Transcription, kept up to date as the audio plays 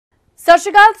सत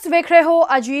श्री अकाल, तुसीं वेख रहे हो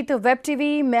अजीत वैब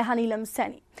टीवी। मैं हां नीलम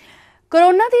सैनी।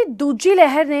 कोरोना की दूजी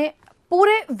लहर ने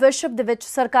पूरे विश्व दे विच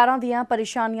सरकारां दीयां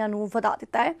परेशानियां नूं वधा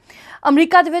दिता है।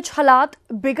 अमरीका दे विच हालात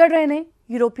बिगड़ रहे ने,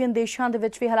 यूरोपीयन देशां दे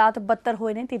विच भी हालात बदतर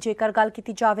होए ने। ते जेकर गल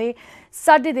कीती जावे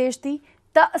साडे देश दी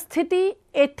तां स्थिति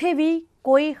इत्थे भी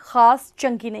कोई खास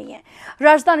चंगी नहीं है।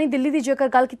 राजधानी दिल्ली की जेकर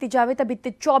गल की जाए तो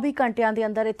बीते 24 घंटिया के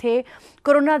अंदर इत्थे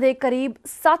कोरोना के करीब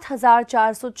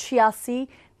 7,486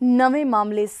 नवे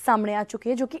मामले सामने आ चुके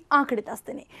हैं, जो कि आंकड़े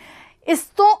दसते हैं। इस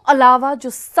तो अलावा जो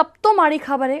सब तो माड़ी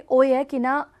खबर है वो है कि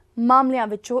ना मामलों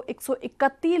विचों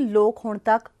 131 लोग हुण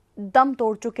तक दम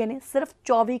तोड़ चुके हैं सिर्फ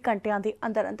 24 घंटिया के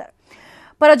अंदर अंदर।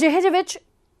 पर अजिहे विच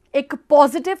एक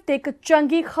पॉजिटिव ते एक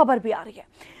चंगी खबर भी आ रही है।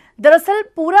 दरअसल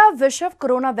पूरा विश्व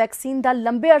कोरोना वैक्सीन का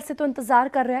लंबे अरसे तो इंतजार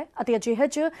कर रहा है। अजिहे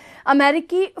च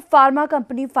अमेरिकी फार्मा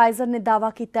कंपनी फाइजर ने दावा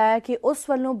किया है कि उस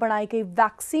वालों बनाई गई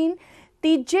वैक्सीन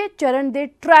तीजे चरण के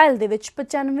ट्रायल दे विच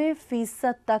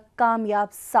 95% तक कामयाब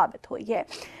साबित हुई है।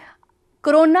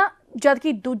 कोरोना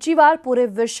जबकि दूजी बार पूरे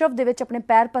विश्व दे विच अपने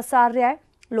पैर पसार रहा है,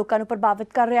 लोगों को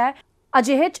प्रभावित कर रहा है।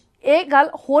 अजिहे च ये गल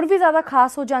होर भी ज़्यादा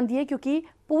खास हो जाती है क्योंकि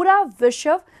पूरा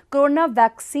विश्व कोरोना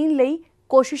वैक्सीन लई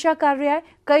कोशिशां कर रहा है।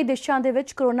 कई देशों के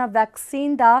विच कोरोना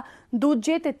वैक्सीन का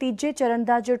दूजे ते तीजे चरण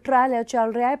का जो ट्रायल है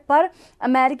चल रहा है, पर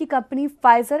अमेरिकी कंपनी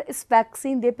फाइजर इस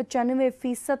वैक्सीन के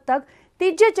 95% तक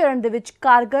तीजे चरण के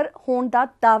कारगर होने का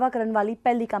दावा करने वाली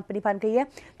पहली कंपनी बन गई है।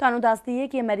 तुहानू दस दईए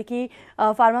कि अमेरिकी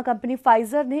फार्मा कंपनी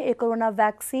फाइजर ने एक corona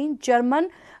vaccine German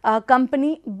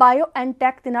company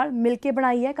BioNTech के नाल मिलकर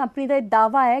बनाई है। कंपनी का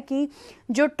दावा है कि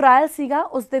जो ट्रायल सीगा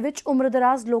उस दे विच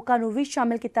उम्रदराज लोगों को भी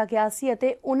शामिल किया गया सी अते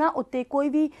उन्हां उत्ते कोई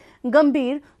भी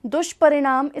गंभीर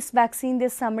दुष्परिणाम इस वैक्सीन के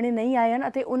सामने नहीं आए हैं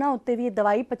अते उन्हां उत्ते भी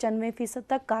दवाई 95%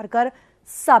 तक कारगर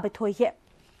साबित हुई है।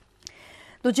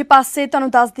 दूजे पासे तुहानू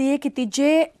दस दईए कि तीजे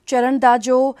चरण का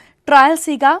जो ट्रायल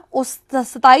सीगा उस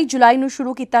 27 जुलाई नूं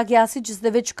शुरू किया गया सी, जिस दे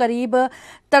विच करीब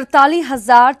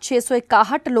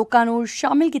 43,661 लोगों को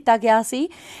शामिल किया गया सी।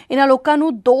 इन्हां लोगों को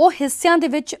 2 हिस्सों दे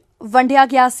विच वंडिया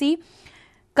गया सी।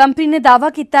 कंपनी ने दावा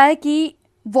किया है कि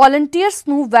वॉलंटियर्स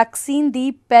नूं वैक्सीन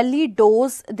की पहली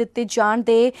डोज दिते जाण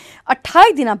दे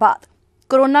 28 दिनों बाद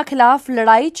कोरोना खिलाफ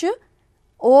लड़ाई च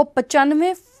वो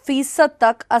 95%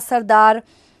 तक असरदार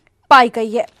पाई गई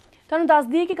है। तुहानू दस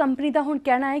दईए कि कंपनी का हुण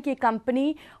कहना है कि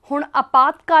कंपनी हुण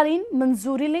आपातकालीन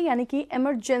मंजूरी लई यानी कि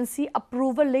एमरजेंसी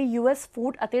अप्रूवल लई यूएस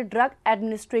फूड अते ड्रग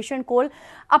एडमिनिस्ट्रेशन कोल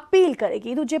अपील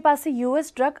करेगी। दूजे पासे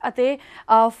यूएस ड्रग अते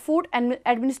फूड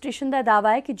एडमिनिस्ट्रेशन का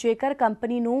दावा है कि जेकर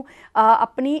कंपनी नूं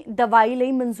अपनी दवाई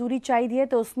लई मंजूरी चाहिए है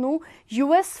तो उसनूं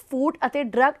यूएस फूड अते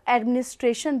ड्रग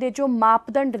एडमिनिस्ट्रेशन के जो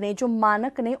मापदंड ने, जो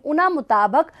मानक ने, उन्हां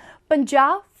मुताबक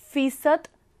 50%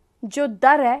 जो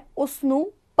दर है उसनूं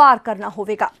पार करना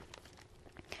होवेगा।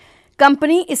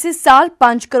 कंपनी इसी साल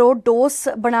 5 करोड़ डोज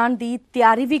बनाने की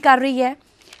तैयारी भी कर रही है।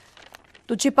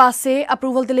 दूजे पासे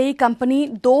अप्रूवल के लिए कंपनी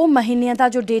 2 महीनों का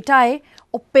जो डेटा है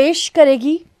वो पेश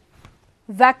करेगी।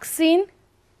 वैक्सीन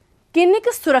किन्नी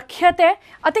क सुरक्षित है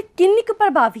अते किन्नी क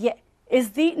प्रभावी है,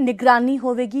 इसकी निगरानी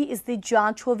होगी, इसकी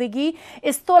जांच होगी।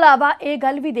 इस तो अलावा ये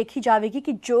गल भी देखी जाएगी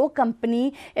कि जो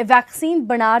कंपनी वैक्सीन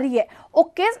बना रही है वो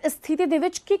किस स्थिति दे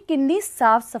विच कि किन्नी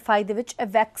साफ सफाई दे विच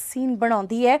वैक्सीन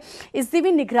बनाउंदी है, इसकी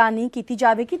भी निगरानी की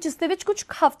जाएगी, जिस दे विच कुछ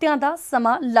हफ्तियां का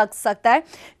समा लग सकता है।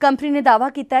 कंपनी ने दावा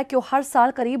किया है कि वो हर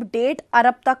साल करीब 1.5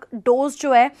 अरब तक डोज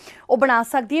जो है वो बना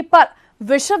सकती है, पर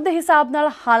विश्व के हिसाब नाल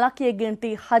हालांकि ये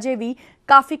गिनती हजे भी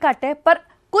काफ़ी घट है, पर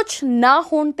कुछ ना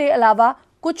होने के अलावा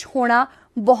कुछ होना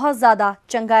बहुत ज़्यादा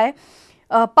चंगा है।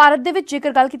 भारत दे विच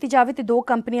जेकर गल की जाए तो 2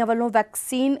 कंपनियों वालों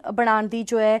वैक्सीन बनाने की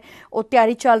जो है वो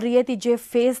तैयारी चल रही है। तीजे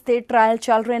फेज के ट्रायल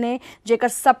चल रहे हैं। जेकर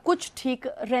सब कुछ ठीक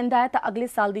रहिंदा है तो अगले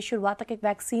साल की शुरुआत तक एक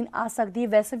वैक्सीन आ सकती है।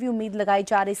 वैसे भी उम्मीद लगाई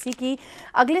जा रही सी कि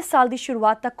अगले साल की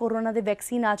शुरुआत तक कोरोना की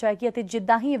वैक्सीन आ जाएगी और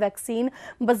जिद्दां ही वैक्सीन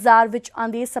बाजार विच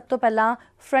आंदी है सब तो पहला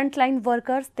फ्रंट लाइन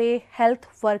वर्कर्स ते हैल्थ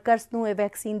वर्कर्स नूं ये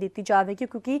वैक्सीन दी जाएगी,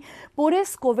 क्योंकि पूरे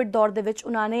इस कोविड दौर दे विच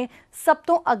उन्होंने सब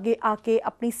तो अगे आके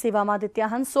अपनी सेवावां दित्तियां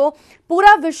हन। सो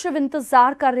पूरा विश्व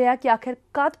इंतजार कर रहा है कि आखिर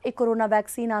कद एक कोरोना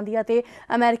वैक्सीन आती है तो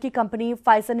अमेरिकी कंपनी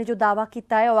फाइजर ने जो दावा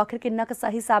किया है वो आखिर कितना क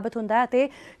सही साबित होता है तो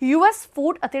यूएस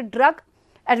फूड अते ड्रग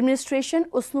एडमिनिस्ट्रेशन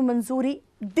उसनूं मंजूरी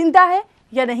दिंदा है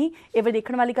या नहीं, ये भी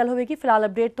देखने वाली गल होगी। फिलहाल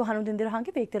अपडेट तुहानूं दिंदे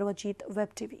रहांगे। देखते रहो अजीत वैब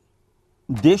टीवी।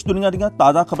 देश दुनिया ਦੀਆਂ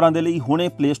ਤਾਜ਼ਾ ਖਬਰਾਂ ਦੇ ਲਈ ਹੁਣੇ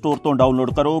ਪਲੇ ਸਟੋਰ ਤੋਂ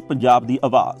ਡਾਊਨਲੋਡ ਕਰੋ ਪੰਜਾਬ ਦੀ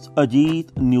ਆਵਾਜ਼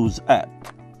ਅਜੀਤ ਨਿਊਜ਼ ਐਪ।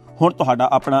 ਹੁਣ ਤੁਹਾਡਾ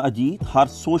ਆਪਣਾ ਅਜੀਤ ਹਰ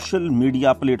ਸੋਸ਼ਲ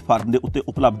ਮੀਡੀਆ ਪਲੇਟਫਾਰਮ ਦੇ ਉੱਤੇ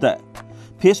ਉਪਲਬਧ ਹੈ।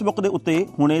 ਫੇਸਬੁੱਕ ਦੇ ਉੱਤੇ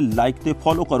ਹੁਣੇ ਲਾਈਕ ਤੇ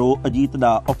ਫੋਲੋ ਕਰੋ ਅਜੀਤ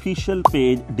ਦਾ ਅਫੀਸ਼ੀਅਲ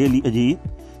ਪੇਜ ਡੇਲੀ ਅਜੀਤ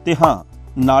ਤੇ ਹਾਂ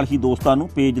ਨਾਲ ਹੀ ਦੋਸਤਾਂ ਨੂੰ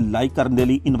ਪੇਜ ਲਾਈਕ ਕਰਨ ਦੇ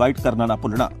ਲਈ ਇਨਵਾਈਟ ਕਰਨਾ ਨਾ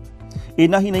ਭੁੱਲਣਾ।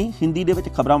 ਇੰਨਾ ਹੀ ਨਹੀਂ, ਹਿੰਦੀ ਦੇ ਵਿੱਚ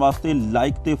ਖਬਰਾਂ ਵਾਸਤੇ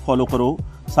ਲਾਈਕ ਤੇ ਫੋਲੋ ਕਰੋ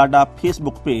ਸਾਡਾ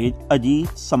ਫੇਸਬੁੱਕ ਪੇਜ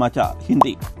ਅਜੀਤ ਸਮਾਚਾਰ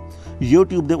ਹਿੰਦੀ।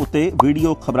 YouTube ਦੇ ਉੱਤੇ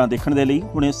ਵੀਡੀਓ ਖਬਰਾਂ ਦੇਖਣ ਦੇ ਲਈ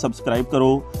ਹੁਣੇ ਸਬਸਕ੍ਰਾਈਬ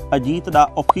ਕਰੋ ਅਜੀਤ ਦਾ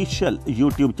official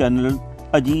YouTube channel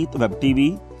Ajit web TV.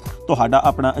 ਤੁਹਾਡਾ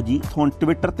ਆਪਣਾ ਅਜੀਤ ਹੁਣ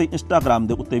ਟਵਿੱਟਰ ਤੇ ਇੰਸਟਾਗ੍ਰਾਮ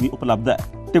ਦੇ ਉੱਤੇ ਵੀ ਉਪਲਬਧ ਹੈ।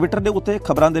 ਟਵਿੱਟਰ ਦੇ ਉੱਤੇ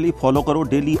ਖਬਰਾਂ ਦੇ ਲਈ ਫੋਲੋ ਕਰੋ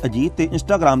ਡੇਲੀ ਅਜੀਤ ਤੇ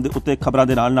ਇੰਸਟਾਗ੍ਰਾਮ ਦੇ ਉੱਤੇ ਖਬਰਾਂ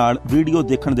ਦੇ ਨਾਲ ਵੀਡੀਓ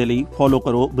ਦੇਖਣ ਦੇ ਲਈ ਫੋਲੋ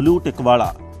ਕਰੋ ਬਲੂ ਟਿਕ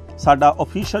ਵਾਲਾ ਸਾਡਾ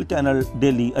ਆਫੀਸ਼ੀਅਲ ਚੈਨਲ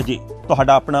ਡੇਲੀ ਅਜੀਤ।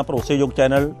 ਤੁਹਾਡਾ ਆਪਣਾ ਭਰੋਸੇਯੋਗ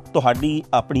ਚੈਨਲ, ਤੁਹਾਡੀ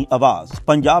ਆਪਣੀ ਆਵਾਜ਼,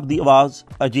 ਪੰਜਾਬ ਦੀ ਆਵਾਜ਼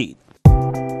ਅਜੀਤ।